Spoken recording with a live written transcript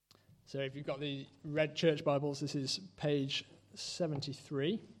So if you've got the red church Bibles, this is page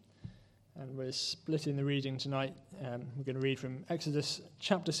 73. And we're splitting the reading tonight. We're going to read from Exodus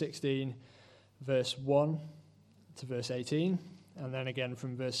chapter 16, verse 1 to verse 18. And then again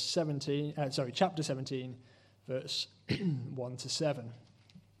from chapter 17, verse 1 to 7.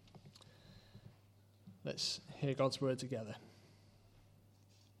 Let's hear God's word together.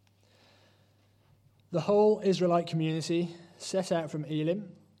 The whole Israelite community set out from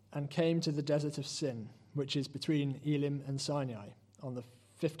Elim and came to the desert of Sin, which is between Elim and Sinai, on the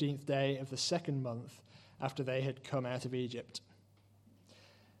 15th day of the second month after they had come out of Egypt.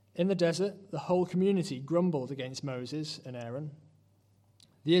 In the desert, the whole community grumbled against Moses and Aaron.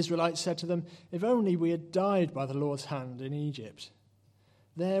 The Israelites said to them, "If only we had died by the Lord's hand in Egypt.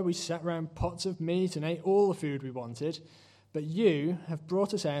 There we sat round pots of meat and ate all the food we wanted, but you have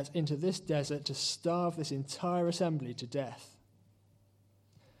brought us out into this desert to starve this entire assembly to death."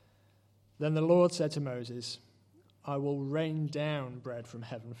 Then the Lord said to Moses, "I will rain down bread from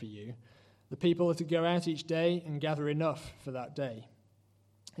heaven for you. The people are to go out each day and gather enough for that day.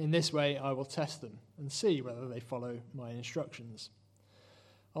 In this way I will test them and see whether they follow my instructions.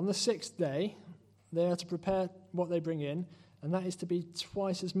 On the 6th day they are to prepare what they bring in, and that is to be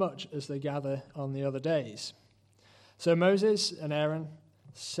twice as much as they gather on the other days." So Moses and Aaron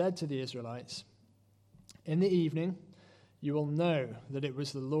said to the Israelites, "In the evening you will know that it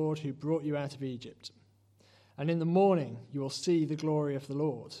was the Lord who brought you out of Egypt. And in the morning you will see the glory of the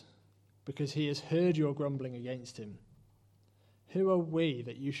Lord, because he has heard your grumbling against him. Who are we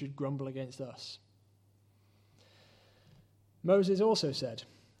that you should grumble against us?" Moses also said,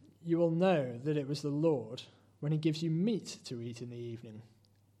 "You will know that it was the Lord when he gives you meat to eat in the evening,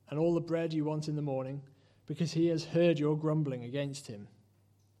 and all the bread you want in the morning, because he has heard your grumbling against him.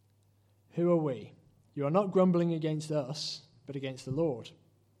 Who are we? You are not grumbling against us, but against the Lord."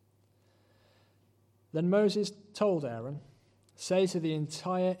 Then Moses told Aaron, "Say to the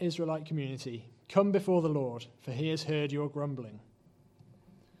entire Israelite community, 'Come before the Lord, for he has heard your grumbling.'"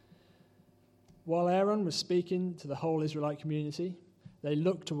 While Aaron was speaking to the whole Israelite community, they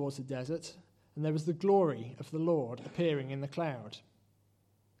looked towards the desert, and there was the glory of the Lord appearing in the cloud.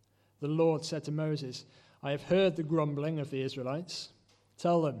 The Lord said to Moses, "I have heard the grumbling of the Israelites.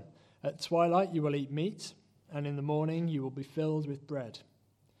 Tell them, at twilight you will eat meat, and in the morning you will be filled with bread.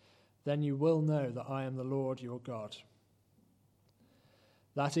 Then you will know that I am the Lord your God."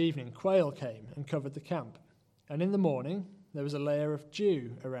 That evening quail came and covered the camp, and in the morning there was a layer of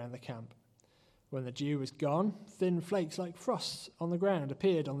dew around the camp. When the dew was gone, thin flakes like frost on the ground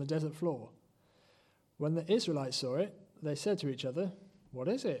appeared on the desert floor. When the Israelites saw it, they said to each other, "What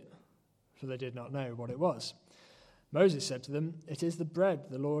is it?" For they did not know what it was. Moses said to them, "It is the bread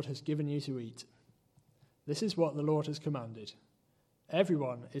the Lord has given you to eat. This is what the Lord has commanded.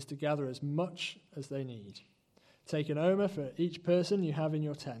 Everyone is to gather as much as they need. Take an omer for each person you have in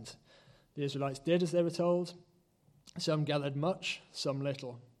your tent." The Israelites did as they were told. Some gathered much, some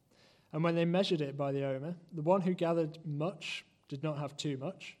little. And when they measured it by the omer, the one who gathered much did not have too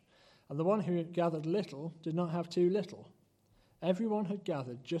much, and the one who gathered little did not have too little. Everyone had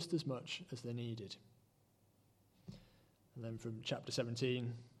gathered just as much as they needed. And then from chapter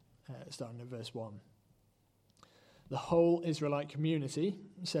 17, starting at verse 1. The whole Israelite community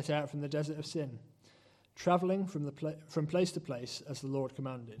set out from the desert of Sin, traveling from place to place as the Lord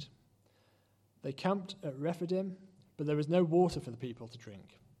commanded. They camped at Rephidim, but there was no water for the people to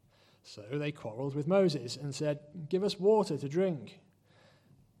drink. So they quarreled with Moses and said, "Give us water to drink."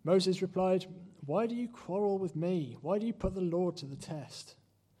 Moses replied, "Why do you quarrel with me? Why do you put the Lord to the test?"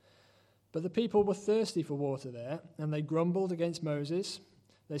 But the people were thirsty for water there, and they grumbled against Moses.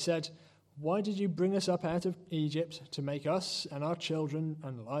 They said, "Why did you bring us up out of Egypt to make us and our children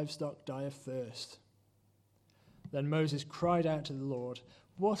and livestock die of thirst?" Then Moses cried out to the Lord,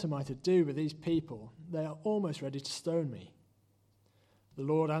 "What am I to do with these people? They are almost ready to stone me." The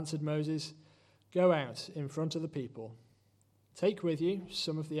Lord answered Moses, "Go out in front of the people. Take with you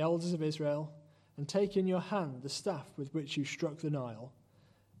some of the elders of Israel, and take in your hand the staff with which you struck the Nile,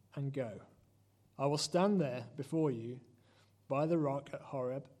 and go. I will stand there before you by the rock at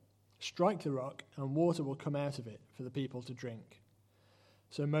Horeb. Strike the rock, and water will come out of it for the people to drink."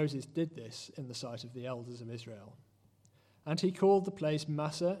 So Moses did this in the sight of the elders of Israel. And he called the place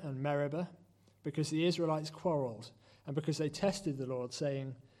Massah and Meribah, because the Israelites quarreled, and because they tested the Lord,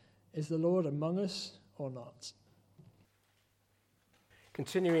 saying, "Is the Lord among us or not?"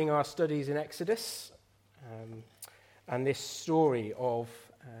 Continuing our studies in Exodus, and this story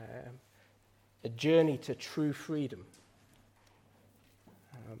of a journey to true freedom.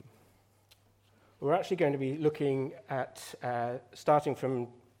 We're actually going to be looking at, starting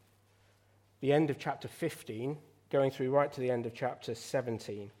from the end of chapter 15, going through right to the end of chapter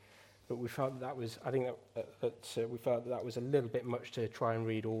 17. But we felt that was, I think we felt that was a little bit much to try and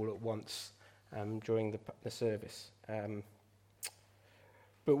read all at once during the service.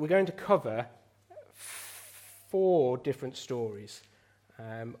 But we're going to cover 4 different stories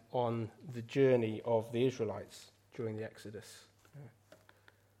on the journey of the Israelites during the Exodus.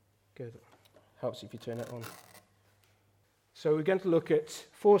 Good. Helps if you turn it on. So we're going to look at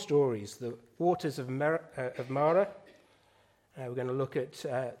 4 stories. The waters of Marah. We're going to look at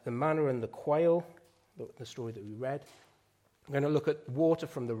the manna and the quail, the story that we read. We're going to look at water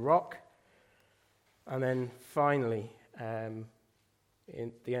from the rock. And then finally,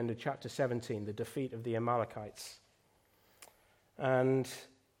 in the end of chapter 17, the defeat of the Amalekites. And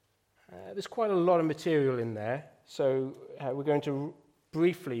there's quite a lot of material in there, so we're going to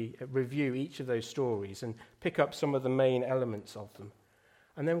briefly review each of those stories and pick up some of the main elements of them.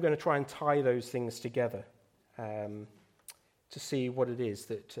 And then we're going to try and tie those things together to see what it is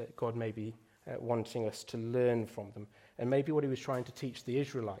that God may be wanting us to learn from them, and maybe what he was trying to teach the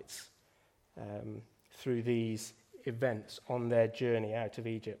Israelites through these events on their journey out of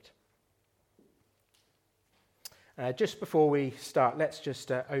Egypt. Just before we start, let's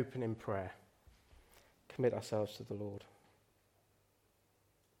just open in prayer. Commit ourselves to the Lord.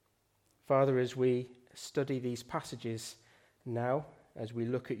 Father, as we study these passages now, as we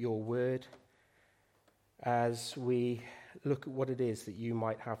look at your word, as we look at what it is that you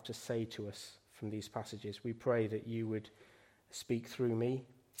might have to say to us from these passages, we pray that you would speak through me,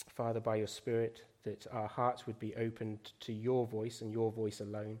 Father, by your Spirit, that our hearts would be opened to your voice and your voice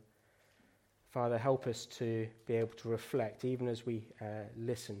alone. Father, help us to be able to reflect, even as we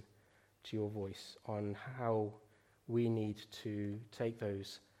listen to your voice, on how we need to take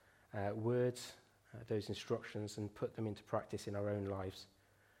those words, those instructions, and put them into practice in our own lives,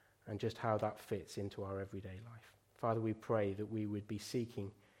 and just how that fits into our everyday life. Father, we pray that we would be seeking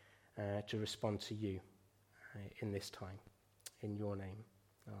to respond to you in this time. In your name,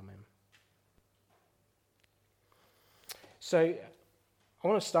 amen. So I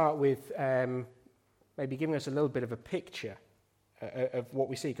want to start with maybe giving us a little bit of a picture of what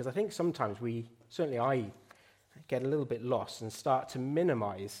we see, because I think sometimes I get a little bit lost and start to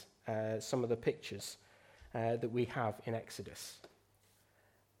minimize some of the pictures that we have in Exodus.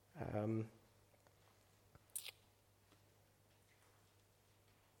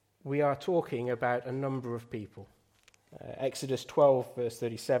 We are talking about a number of people. Exodus 12, verse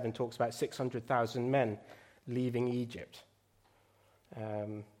 37, talks about 600,000 men leaving Egypt.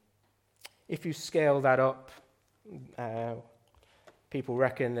 If you scale that up, people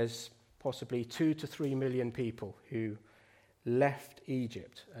reckon there's possibly 2 to 3 million people who left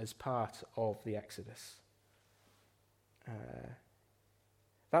Egypt as part of the Exodus.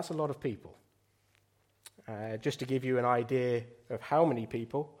 That's a lot of people. Just to give you an idea of how many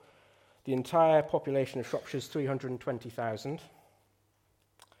people, the entire population of Shropshire is 320,000.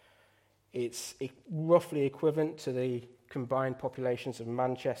 It's roughly equivalent to the combined populations of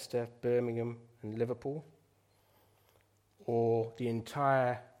Manchester, Birmingham, and Liverpool, or the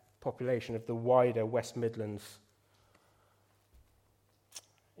entire population of the wider West Midlands.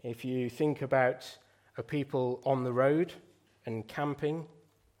 If you think about a people on the road and camping,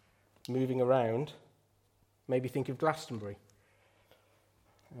 moving around, maybe think of Glastonbury.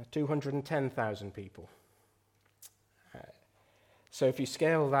 210,000 people. So if you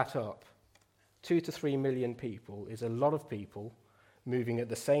scale that up, 2 to 3 million people is a lot of people moving at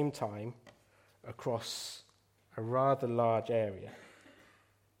the same time across a rather large area.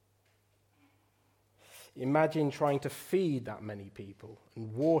 Imagine trying to feed that many people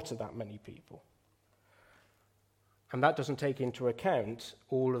and water that many people. And that doesn't take into account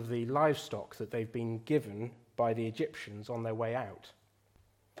all of the livestock that they've been given by the Egyptians on their way out.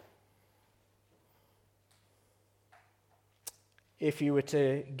 If you were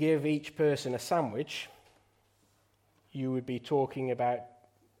to give each person a sandwich, you would be talking about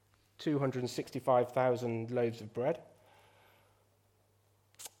 265,000 loaves of bread,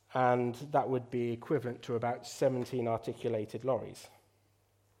 and that would be equivalent to about 17 articulated lorries.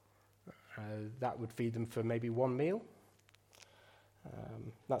 That would feed them for maybe one meal.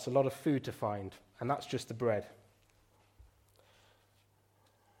 That's a lot of food to find, and that's just the bread.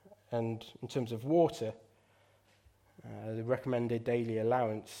 And in terms of water, the recommended daily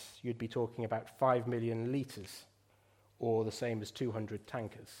allowance, you'd be talking about 5 million litres, or the same as 200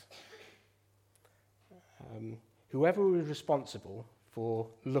 tankers. Whoever was responsible for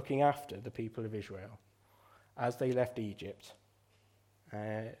looking after the people of Israel as they left Egypt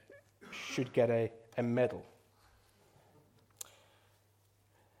should get a medal.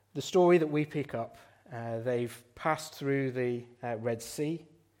 The story that we pick up, they've passed through the Red Sea,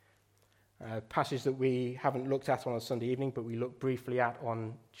 a passage that we haven't looked at on a Sunday evening, but we looked briefly at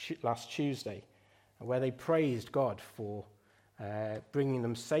on last Tuesday, where they praised God for bringing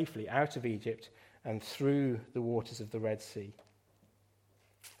them safely out of Egypt and through the waters of the Red Sea.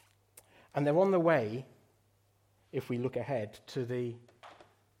 And they're on the way, if we look ahead, to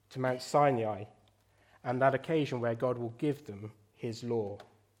Mount Sinai, and that occasion where God will give them his law.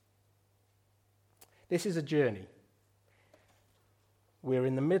 This is a journey. We're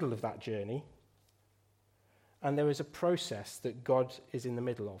in the middle of that journey, and there is a process that God is in the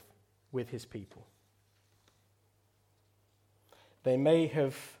middle of with his people. They may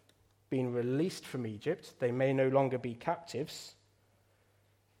have been released from Egypt. They may no longer be captives.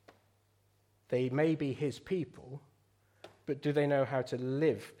 They may be his people, but do they know how to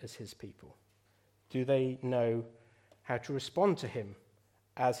live as his people? Do they know how to respond to him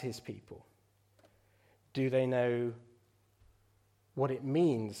as his people? Do they know what it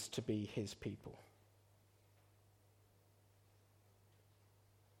means to be his people?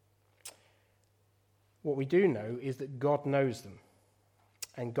 What we do know is that God knows them,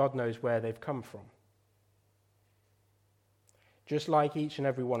 and God knows where they've come from. Just like each and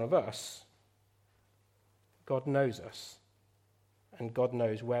every one of us, God knows us, and God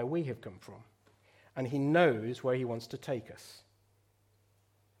knows where we have come from, and he knows where he wants to take us.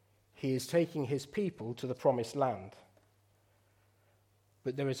 He is taking his people to the promised land,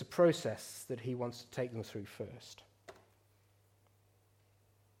 but there is a process that he wants to take them through first.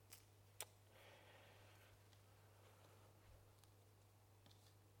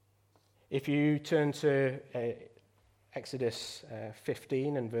 If you turn to Exodus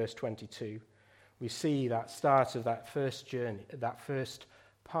 15 and verse 22, we see that start of that first journey, that first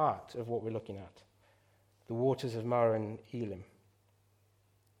part of what we're looking at, the waters of Marah and Elim.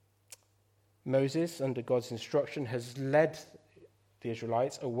 Moses, under God's instruction, has led the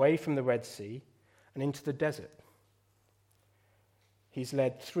Israelites away from the Red Sea and into the desert. He's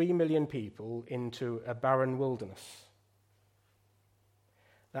led 3 million people into a barren wilderness.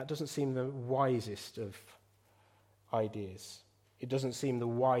 That doesn't seem the wisest of ideas. It doesn't seem the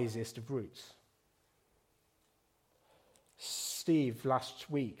wisest of routes. Steve, last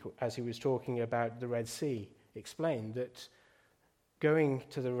week, as he was talking about the Red Sea, explained that going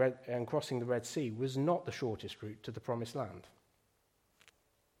to and crossing the Red Sea was not the shortest route to the Promised Land.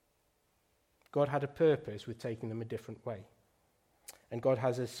 God had a purpose with taking them a different way. And God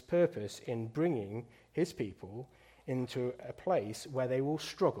has this purpose in bringing his people into a place where they will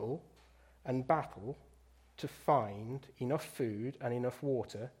struggle and battle to find enough food and enough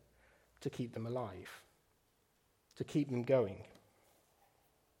water to keep them alive, to keep them going.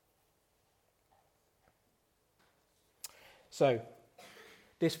 So,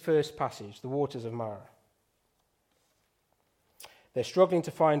 this first passage, the waters of Marah. They're struggling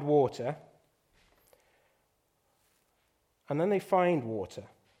to find water, and then they find water.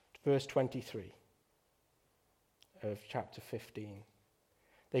 Verse 23 of chapter 15.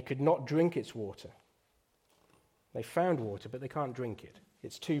 They could not drink its water. They found water, but they can't drink it.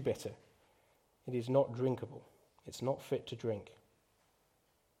 It's too bitter. It is not drinkable. It's not fit to drink.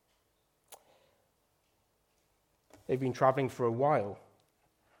 They've been traveling for a while,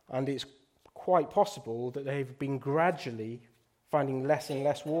 and it's quite possible that they've been gradually finding less and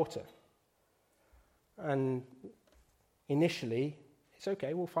less water. And initially, it's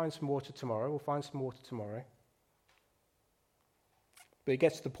okay, we'll find some water tomorrow. But it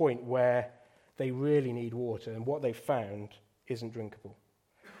gets to the point where they really need water, and what they've found isn't drinkable.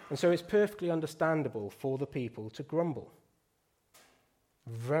 And so it's perfectly understandable for the people to grumble.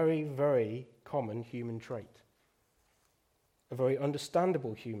 Very, very common human trait. A very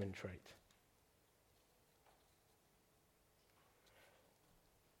understandable human trait.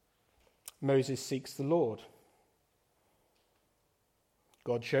 Moses seeks the Lord.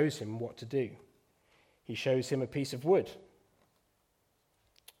 God shows him what to do. He shows him a piece of wood.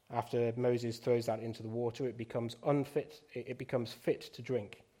 After Moses throws that into the water, it becomes unfit. It becomes fit to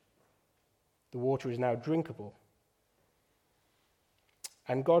drink. The water is now drinkable.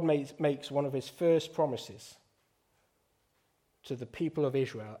 And God makes one of his first promises to the people of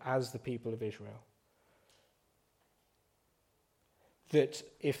Israel as the people of Israel. That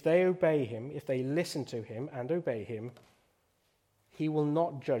if they obey him, if they listen to him and obey him, he will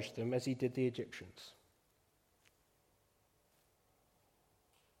not judge them as he did the Egyptians.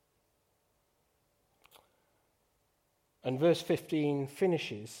 And verse 15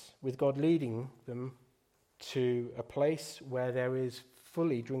 finishes with God leading them to a place where there is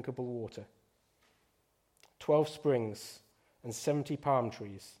fully drinkable water. 12 springs and 70 palm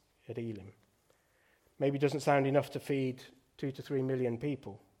trees at Elim. Maybe doesn't sound enough to feed 2 to 3 million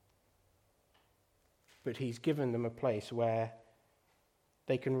people, but he's given them a place where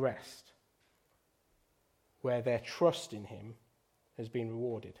they can rest, where their trust in him has been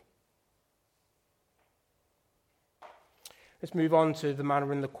rewarded. Let's move on to the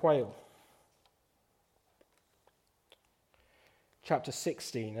manna and the quail. Chapter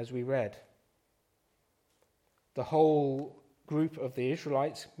 16, as we read. The whole group of the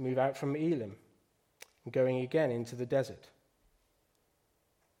Israelites move out from Elim, going again into the desert.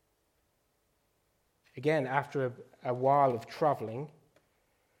 Again, after a while of travelling,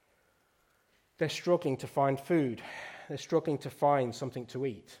 they're struggling to find food. They're struggling to find something to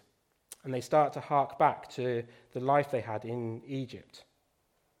eat. And they start to hark back to the life they had in Egypt,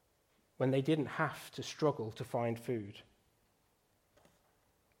 when they didn't have to struggle to find food.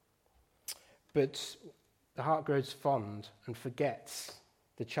 But the heart grows fond and forgets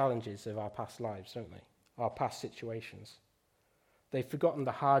the challenges of our past lives, don't they? Our past situations. They've forgotten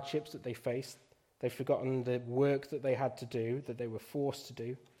the hardships that they faced. They've forgotten the work that they had to do, that they were forced to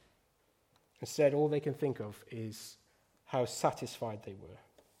do. Instead, all they can think of is how satisfied they were.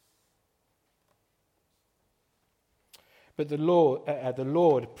 But the Lord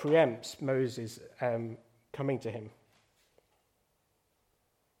preempts Moses coming to him.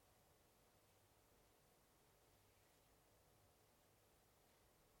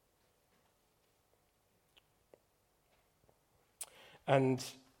 And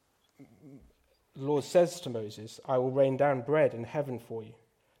the Lord says to Moses, I will rain down bread in heaven for you.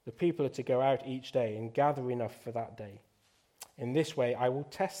 The people are to go out each day and gather enough for that day. In this way, I will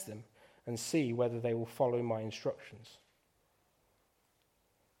test them and see whether they will follow my instructions.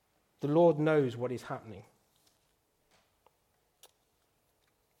 The Lord knows what is happening.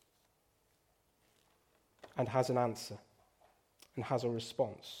 And has an answer and has a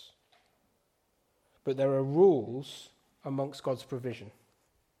response. But there are rules amongst God's provision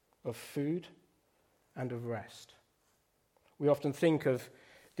of food and of rest. We often think of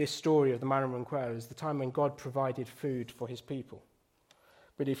this story of the manna and quail as the time when God provided food for his people.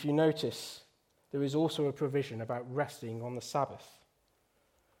 But if you notice, there is also a provision about resting on the Sabbath.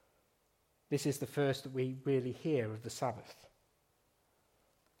 This is the first that we really hear of the Sabbath.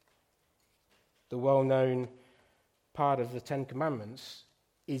 The well-known part of the Ten Commandments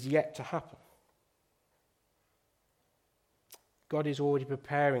is yet to happen. God is already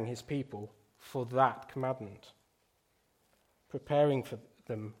preparing his people for that commandment, preparing for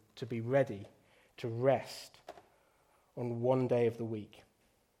them to be ready to rest on one day of the week.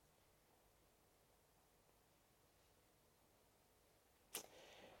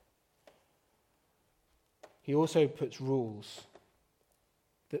 He also puts rules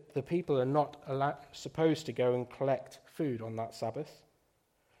that the people are not supposed to go and collect food on that Sabbath,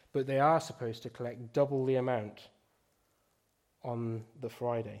 but they are supposed to collect double the amount on the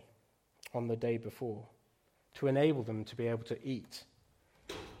Friday, on the day before, to enable them to be able to eat,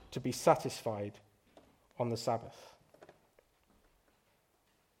 to be satisfied on the Sabbath.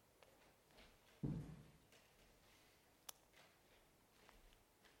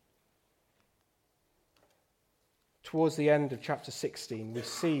 Towards the end of chapter 16, we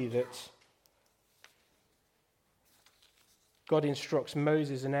see that God instructs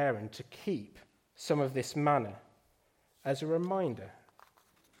Moses and Aaron to keep some of this manna as a reminder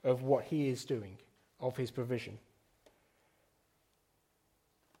of what he is doing, of his provision.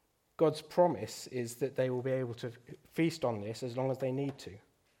 God's promise is that they will be able to feast on this as long as they need to.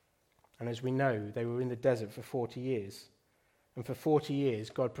 And as we know, they were in the desert for 40 years. And for 40 years,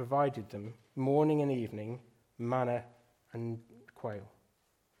 God provided them morning and evening manna and quail,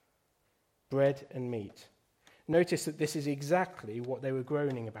 bread and meat. Notice that this is exactly what they were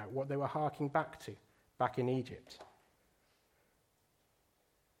groaning about, what they were harking back to, back in Egypt.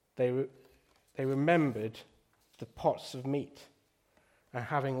 They remembered the pots of meat and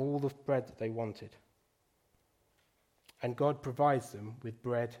having all the bread that they wanted. And God provides them with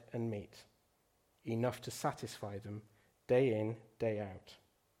bread and meat, enough to satisfy them day in, day out.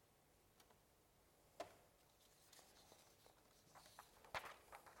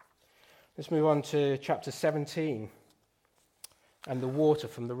 Let's move on to chapter 17 and the water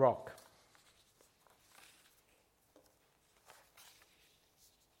from the rock.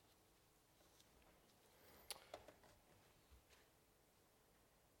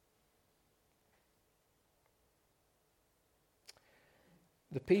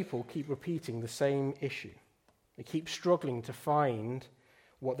 The people keep repeating the same issue. They keep struggling to find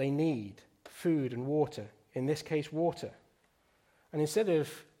what they need, food and water, in this case water. And instead of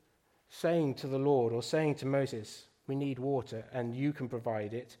saying to the Lord or saying to Moses, We need water, and you can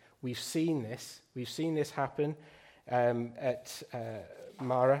provide it. We've seen this. We've seen this happen at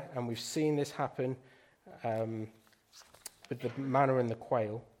Marah, and we've seen this happen with the manna and the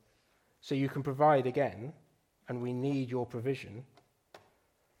quail. So you can provide again, and we need your provision.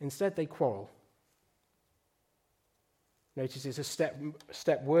 Instead, they quarrel. Notice it's a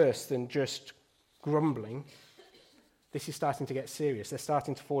step worse than just grumbling. This is starting to get serious. They're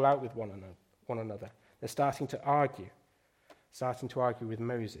starting to fall out with one another. They're starting to argue with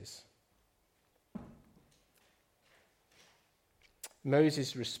Moses.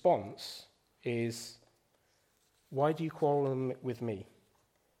 Moses' response is, why do you quarrel with me?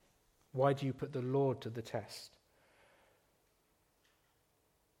 Why do you put the Lord to the test?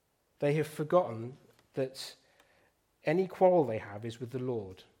 They have forgotten that any quarrel they have is with the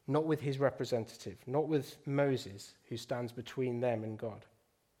Lord, not with his representative, not with Moses, who stands between them and God.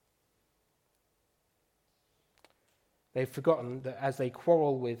 They've forgotten that as they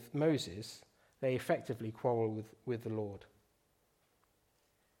quarrel with Moses, they effectively quarrel with the Lord.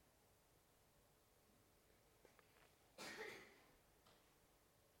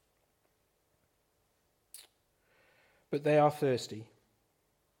 But they are thirsty,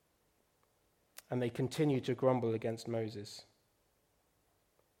 and they continue to grumble against Moses.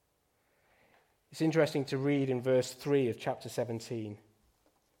 It's interesting to read in verse 3 of chapter 17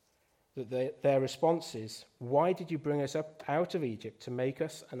 that their response is, why did you bring us up out of Egypt to make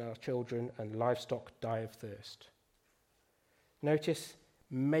us and our children and livestock die of thirst? Notice,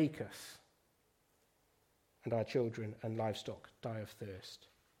 make us and our children and livestock die of thirst.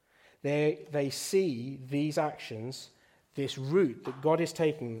 They see these actions, this route that God is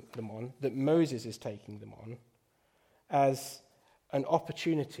taking them on, that Moses is taking them on, as an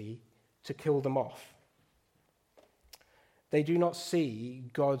opportunity to kill them off. They do not see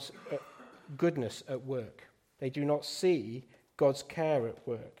God's goodness at work. They do not see God's care at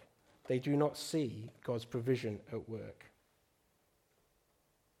work. They do not see God's provision at work.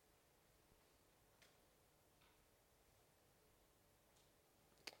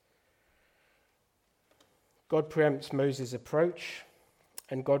 God preempts Moses' approach,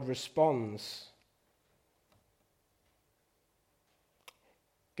 and God responds.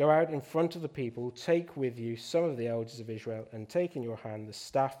 Go out in front of the people, take with you some of the elders of Israel, and take in your hand the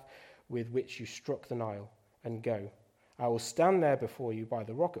staff with which you struck the Nile, and go. I will stand there before you by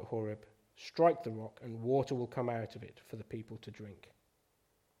the rock at Horeb, strike the rock, and water will come out of it for the people to drink.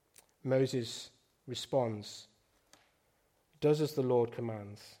 Moses responds, does as the Lord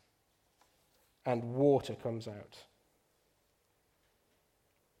commands, and water comes out.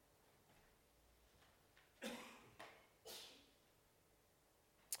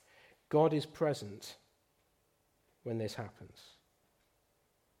 God is present when this happens.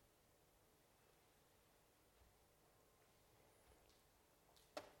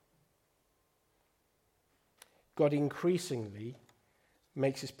 God increasingly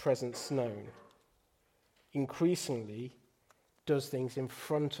makes his presence known, increasingly does things in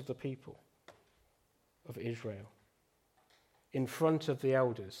front of the people of Israel, in front of the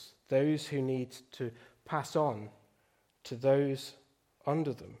elders, those who need to pass on to those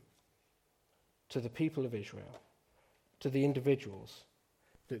under them, to the people of Israel, to the individuals,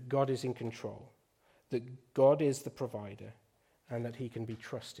 that God is in control, that God is the provider, and that he can be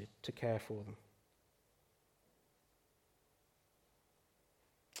trusted to care for them.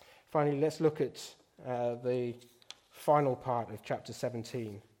 Finally, let's look at the final part of chapter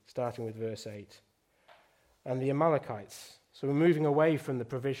 17, starting with verse 8. And the Amalekites. So we're moving away from the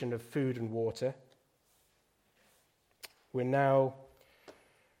provision of food and water. We're now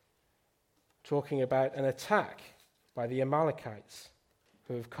talking about an attack by the Amalekites,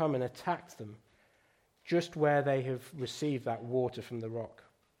 who have come and attacked them just where they have received that water from the rock.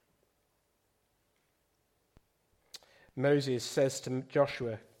 Moses says to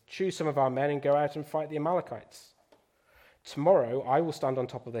Joshua, choose some of our men and go out and fight the Amalekites. Tomorrow I will stand on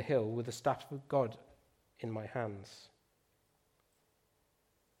top of the hill with the staff of God in my hands.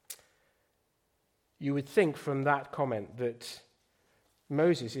 You would think from that comment that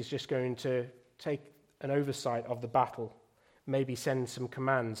Moses is just going to take an oversight of the battle, maybe send some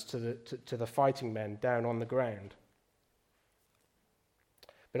commands to the fighting men down on the ground.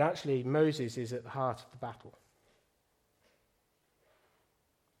 But actually, Moses is at the heart of the battle.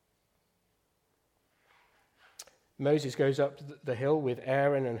 Moses goes up the hill with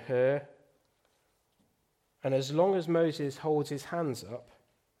Aaron and Hur, and as long as Moses holds his hands up,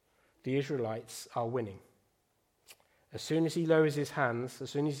 the Israelites are winning. As soon as he lowers his hands,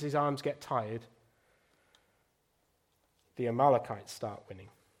 as soon as his arms get tired, the Amalekites start winning.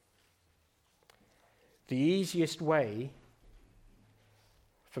 The easiest way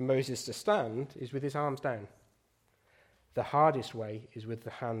for Moses to stand is with his arms down. The hardest way is with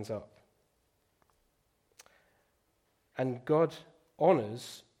the hands up. And God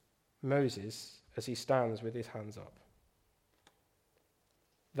honours Moses as he stands with his hands up.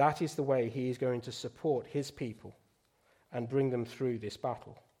 That is the way he is going to support his people and bring them through this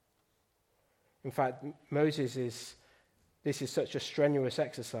battle. In fact, this is such a strenuous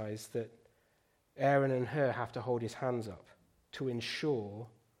exercise that Aaron and Hur have to hold his hands up to ensure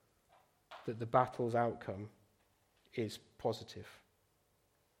that the battle's outcome is positive.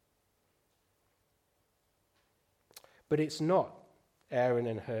 But it's not Aaron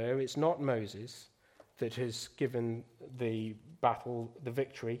and Hur, it's not Moses that has given the battle, the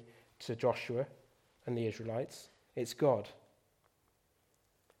victory to Joshua and the Israelites. It's God.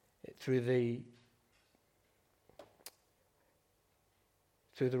 Through the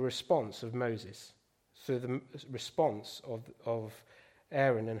response of Moses, through the response of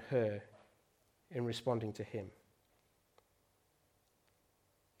Aaron and Hur in responding to him.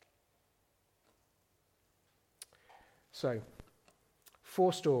 So,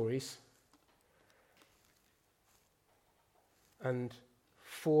 4 stories and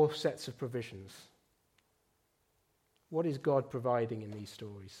 4 sets of provisions. What is God providing in these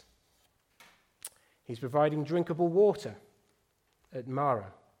stories? He's providing drinkable water at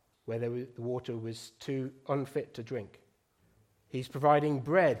Marah, where the water was too unfit to drink. He's providing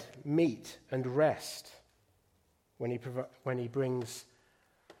bread, meat, and rest when he brings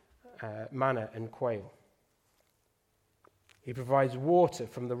manna and quail. He provides water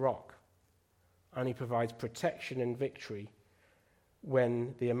from the rock, and he provides protection and victory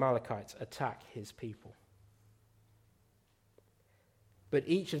when the Amalekites attack his people. But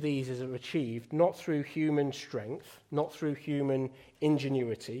each of these is achieved not through human strength, not through human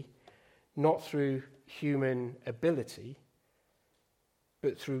ingenuity, not through human ability,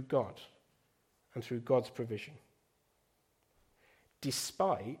 but through God and through God's provision.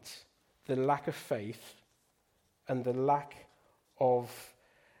 Despite the lack of faith and the lack of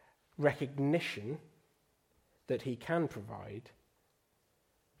recognition that he can provide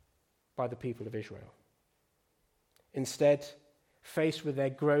by the people of Israel. Instead, faced with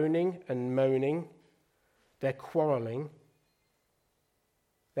their groaning and moaning, their quarreling,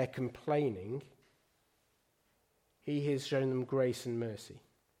 their complaining, he has shown them grace and mercy.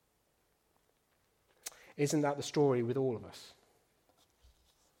 Isn't that the story with all of us?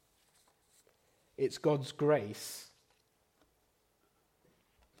 It's God's grace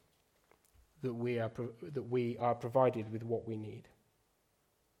that we are provided with what we need.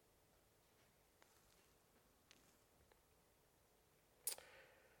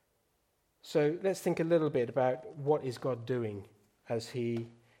 So let's think a little bit about what is God doing as he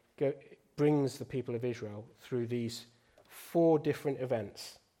brings the people of Israel through these 4 different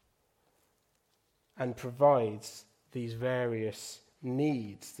events and provides these various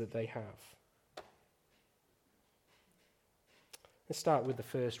needs that they have. Let's start with the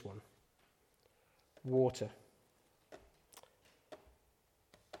first one. Water.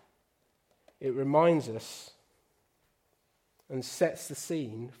 It reminds us and sets the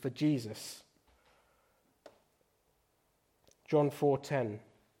scene for Jesus. John 4:10,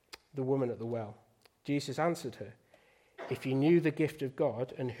 the woman at the well. Jesus answered her, "If you knew the gift of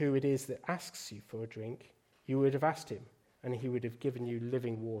God and who it is that asks you for a drink, you would have asked him, and he would have given you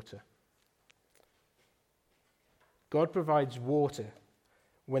living water." God provides water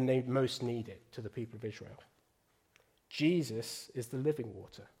when they most need it to the people of Israel. Jesus is the living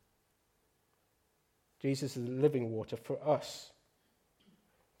water. Jesus is the living water for us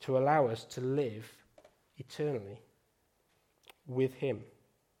to allow us to live eternally with him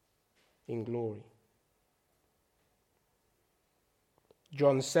in glory.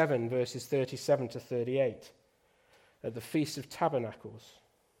 John 7, verses 37 to 38, at the Feast of Tabernacles.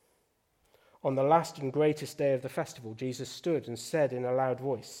 On the last and greatest day of the festival, Jesus stood and said in a loud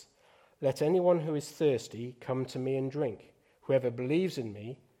voice, "Let anyone who is thirsty come to me and drink. Whoever believes in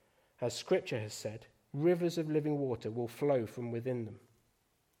me, as Scripture has said, rivers of living water will flow from within them."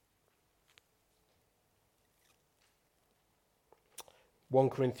 (1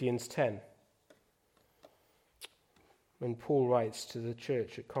 Corinthians 10), when Paul writes to the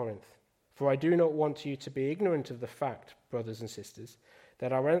church at Corinth, "For I do not want you to be ignorant of the fact, brothers and sisters,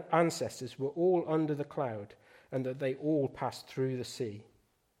 that our ancestors were all under the cloud and that they all passed through the sea,"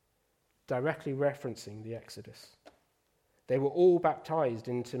 directly referencing the Exodus. "They were all baptized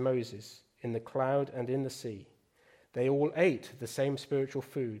into Moses in the cloud and in the sea. They all ate the same spiritual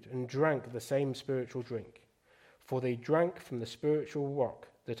food and drank the same spiritual drink, for they drank from the spiritual rock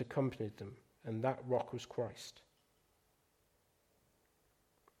that accompanied them, and that rock was Christ.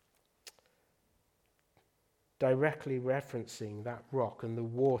 Directly referencing that rock and the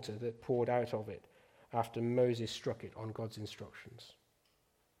water that poured out of it after Moses struck it on God's instructions.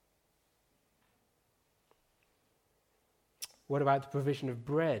 What about the provision of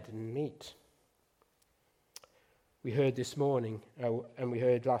bread and meat? We heard this morning, and we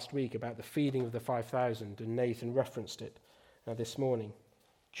heard last week about the feeding of the 5,000, and Nathan referenced it this morning.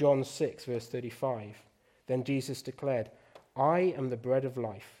 John 6, verse 35. Then Jesus declared, "I am the bread of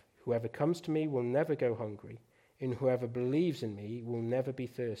life. Whoever comes to me will never go hungry, and whoever believes in me will never be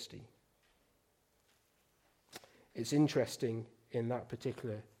thirsty." It's interesting in that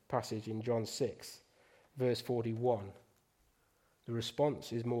particular passage in John 6, verse 41, the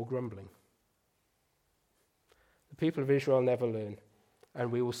response is more grumbling. The people of Israel never learn,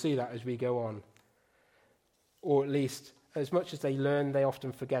 and we will see that as we go on. Or at least, as much as they learn, they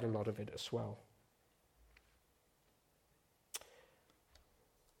often forget a lot of it as well.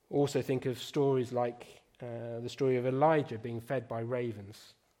 Also think of stories like the story of Elijah being fed by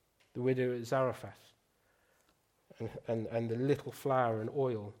ravens, the widow at Zarephath, and the little flour and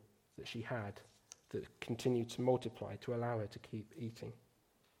oil that she had that continued to multiply to allow her to keep eating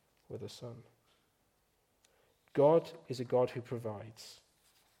with her son. God is a God who provides.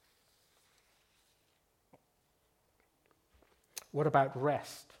 What about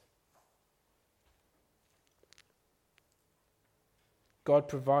rest? God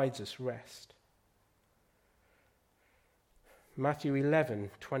provides us rest. Matthew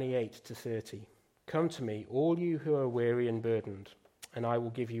 11, 28 to 30. Come to me, all you who are weary and burdened, and I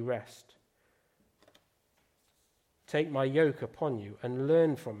will give you rest. Take my yoke upon you and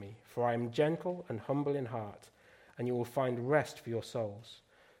learn from me, for I am gentle and humble in heart, and you will find rest for your souls.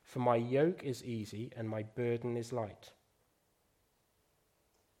 For my yoke is easy and my burden is light.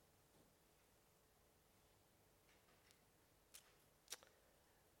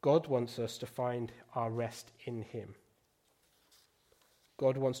 God wants us to find our rest in him.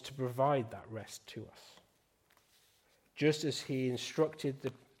 God wants to provide that rest to us. Just as he instructed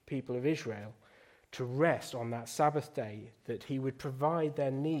the people of Israel to rest on that Sabbath day, that he would provide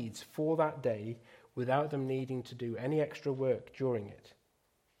their needs for that day without them needing to do any extra work during it,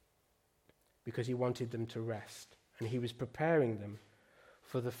 because he wanted them to rest. And he was preparing them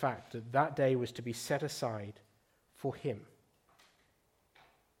for the fact that that day was to be set aside for him.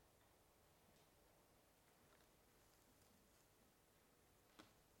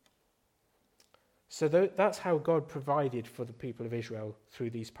 So that's how God provided for the people of Israel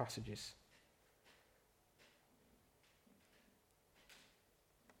through these passages.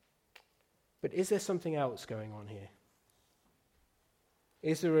 But is there something else going on here?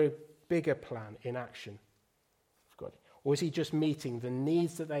 Is there a bigger plan in action of God? Or is he just meeting the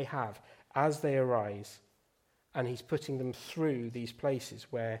needs that they have as they arise, and he's putting them through these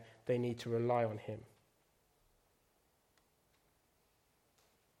places where they need to rely on him?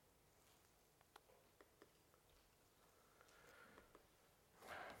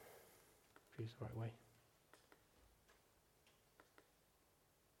 Choose the right way.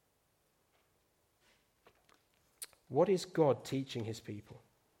 What is God teaching his people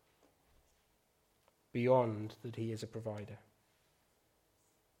beyond that he is a provider?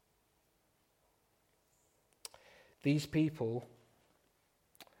 These people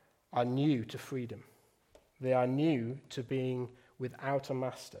are new to freedom. They are new to being without a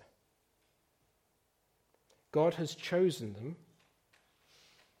master. God has chosen them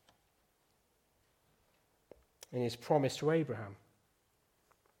in his promise to Abraham.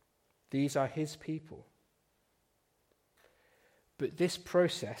 These are his people. But this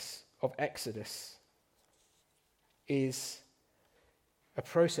process of Exodus is a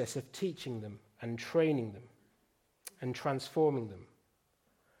process of teaching them and training them and transforming them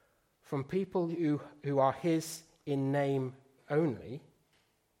from people who are his in name only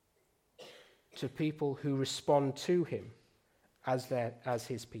to people who respond to him as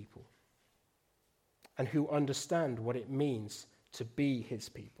his people and who understand what it means to be his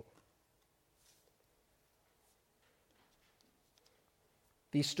people.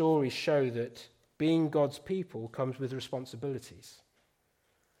 These stories show that being God's people comes with responsibilities.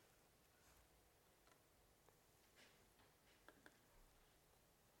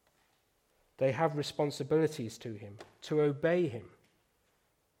 They have responsibilities to him, to obey him,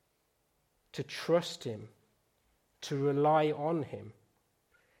 to trust him, to rely on him.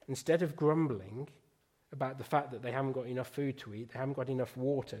 Instead of grumbling about the fact that they haven't got enough food to eat, they haven't got enough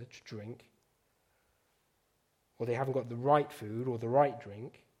water to drink, or they haven't got the right food or the right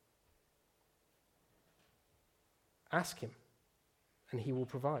drink, ask him, and he will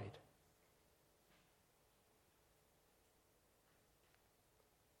provide.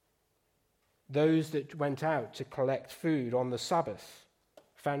 Those that went out to collect food on the Sabbath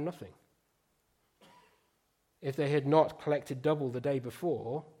found nothing. If they had not collected double the day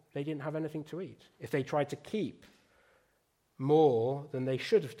before, they didn't have anything to eat. If they tried to keep more than they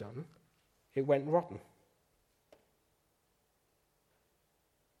should have done, it went rotten.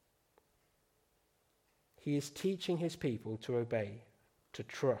 He is teaching his people to obey, to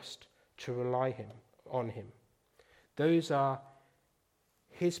trust, to rely on him. Those are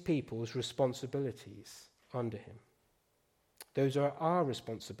his people's responsibilities under him. Those are our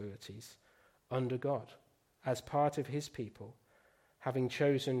responsibilities under God, as part of his people, having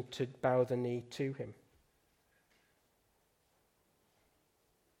chosen to bow the knee to him.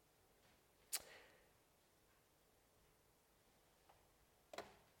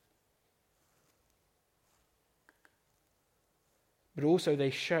 But also they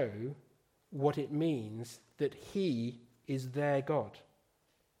show what it means that he is their God.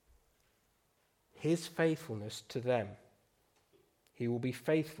 His faithfulness to them. He will be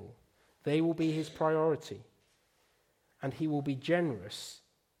faithful. They will be his priority. And he will be generous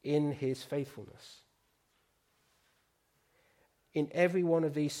in his faithfulness. In every one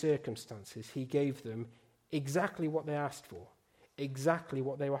of these circumstances, he gave them exactly what they asked for, exactly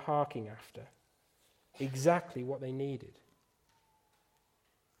what they were harking after, exactly what they needed.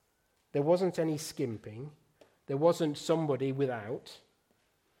 There wasn't any skimping. There wasn't somebody without.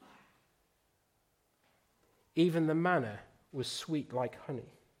 Even the manna was sweet like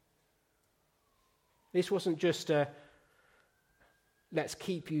honey. This wasn't just a, let's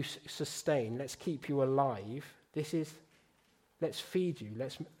keep you sustained, let's keep you alive. This is, let's feed you,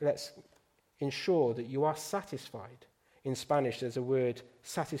 let's ensure that you are satisfied. In Spanish, there's a word,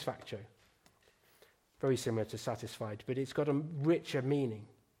 satisfacto. Very similar to satisfied, but it's got a richer meaning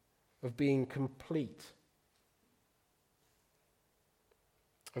of being complete,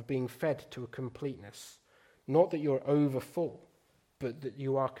 of being fed to a completeness. Not that you're over full, but that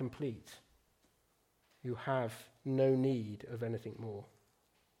you are complete. You have no need of anything more.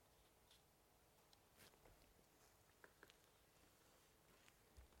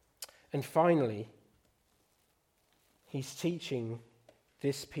 And finally, he's teaching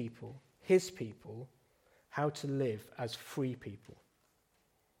this people, his people, how to live as free people.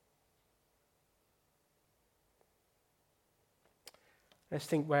 Let's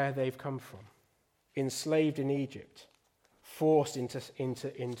think where they've come from. Enslaved in Egypt, forced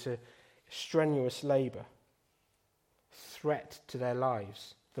into strenuous labor, threat to their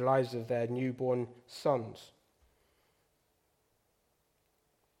lives, the lives of their newborn sons.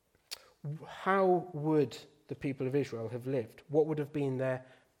 How would the people of Israel have lived? What would have been their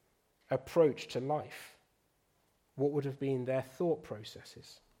approach to life? What would have been their thought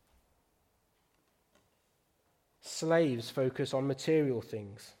processes? Slaves focus on material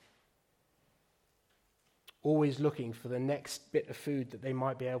things, always looking for the next bit of food that they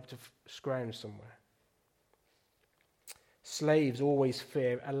might be able to scrounge somewhere. Slaves always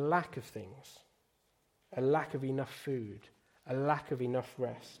fear a lack of things, a lack of enough food, a lack of enough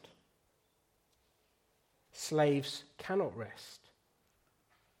rest. Slaves cannot rest.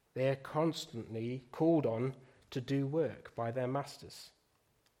 They are constantly called on to do work by their masters.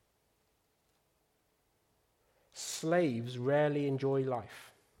 Slaves rarely enjoy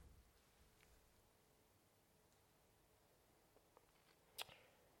life.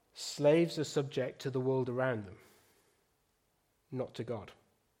 Slaves are subject to the world around them, not to God.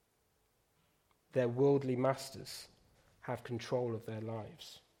 Their worldly masters have control of their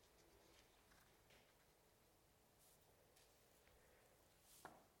lives.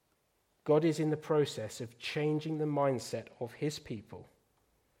 God is in the process of changing the mindset of his people,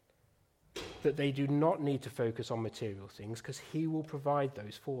 that they do not need to focus on material things because he will provide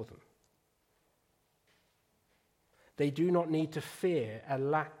those for them. They do not need to fear a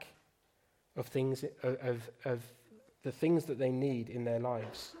lack of things, of the things that they need in their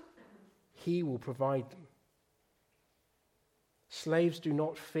lives. He will provide them. Slaves do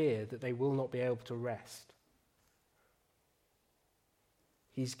not fear that they will not be able to rest.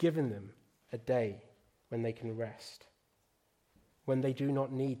 He's given them a day when they can rest, when they do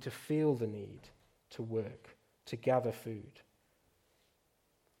not need to feel the need to work, to gather food.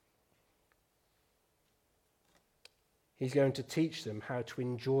 He's going to teach them how to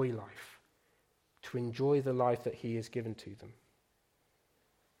enjoy life, to enjoy the life that he has given to them.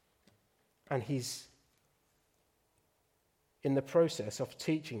 And he's in the process of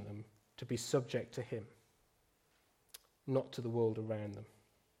teaching them to be subject to him, not to the world around them.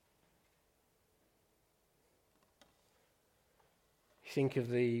 Think of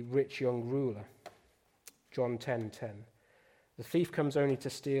the rich young ruler, John 10:10. The thief comes only to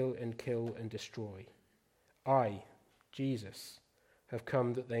steal and kill and destroy. I, Jesus, have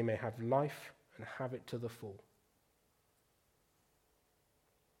come that they may have life and have it to the full.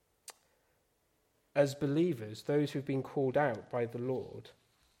 As believers, those who've been called out by the Lord,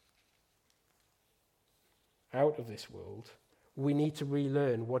 out of this world, we need to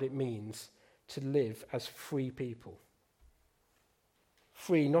relearn what it means to live as free people.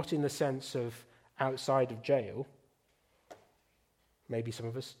 Free not in the sense of outside of jail. Maybe some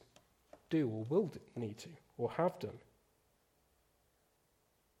of us do or will need to or have done.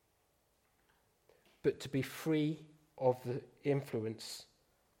 But to be free of the influence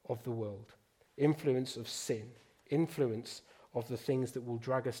of the world, influence of sin, influence of the things that will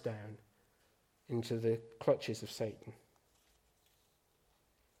drag us down into the clutches of Satan.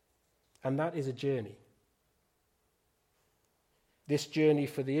 And that is a journey. This journey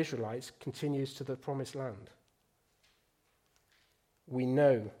for the Israelites continues to the promised land. We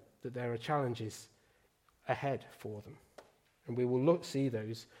know that there are challenges ahead for them. And we will see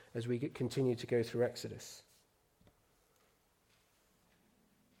those as we continue to go through Exodus.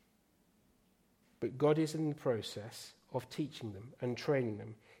 But God is in the process of teaching them and training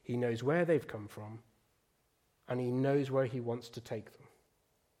them. He knows where they've come from, and he knows where he wants to take them.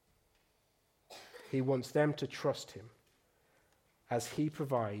 He wants them to trust him as he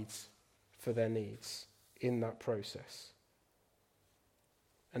provides for their needs in that process.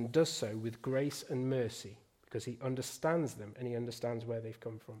 And does so with grace and mercy, because he understands them and he understands where they've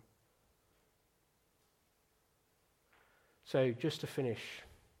come from. So, just to finish,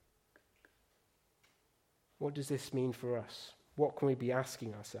 what does this mean for us? What can we be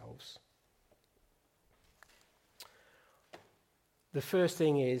asking ourselves? The first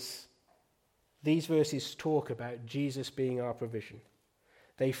thing is, these verses talk about Jesus being our provision.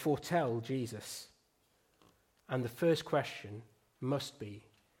 They foretell Jesus. And the first question must be,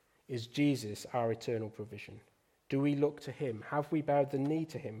 is Jesus our eternal provision? Do we look to him? Have we bowed the knee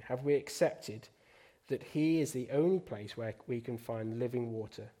to him? Have we accepted that he is the only place where we can find living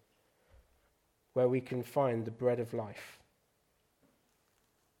water, where we can find the bread of life?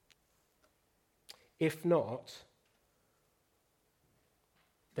 If not,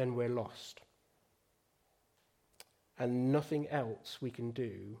 then we're lost. And nothing else we can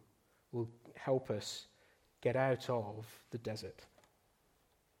do will help us get out of the desert.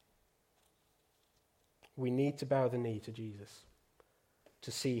 We need to bow the knee to Jesus,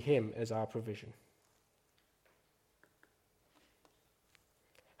 to see him as our provision.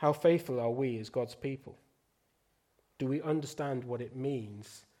 How faithful are we as God's people? Do we understand what it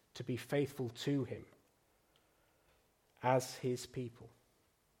means to be faithful to him as his people?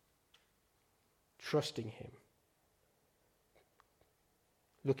 Trusting him,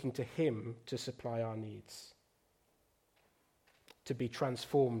 looking to him to supply our needs, to be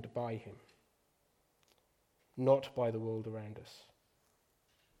transformed by him, not by the world around us.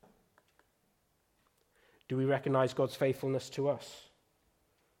 Do we recognize God's faithfulness to us?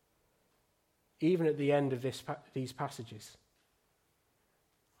 Even at the end of these passages,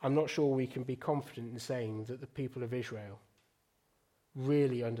 I'm not sure we can be confident in saying that the people of Israel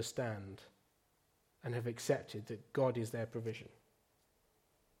really understand and have accepted that God is their provision,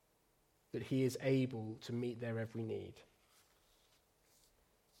 that he is able to meet their every need.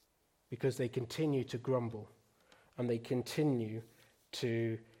 Because they continue to grumble and they continue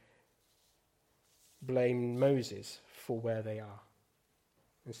to blame Moses for where they are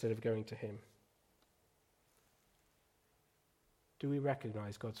instead of going to him. Do we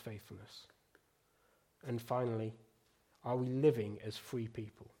recognize God's faithfulness? And finally, are we living as free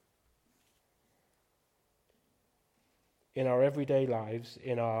people? In our everyday lives,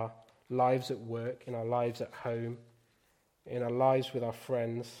 in our lives at work, in our lives at home, in our lives with our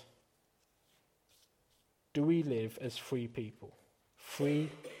friends, do we live as free people? Free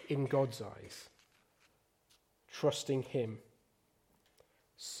in God's eyes, trusting him,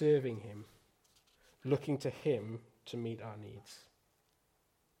 serving him, looking to him to meet our needs.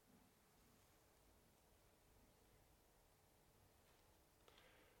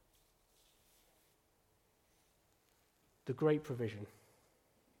 The great provision.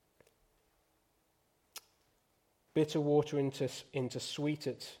 Bitter water into sweet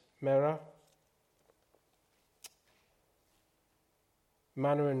at Merah.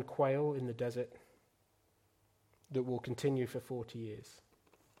 Manna and quail in the desert that will continue for 40 years.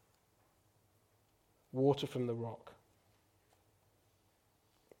 Water from the rock.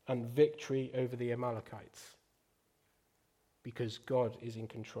 And victory over the Amalekites. Because God is in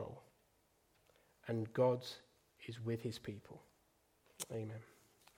control. And God is with his people. Amen.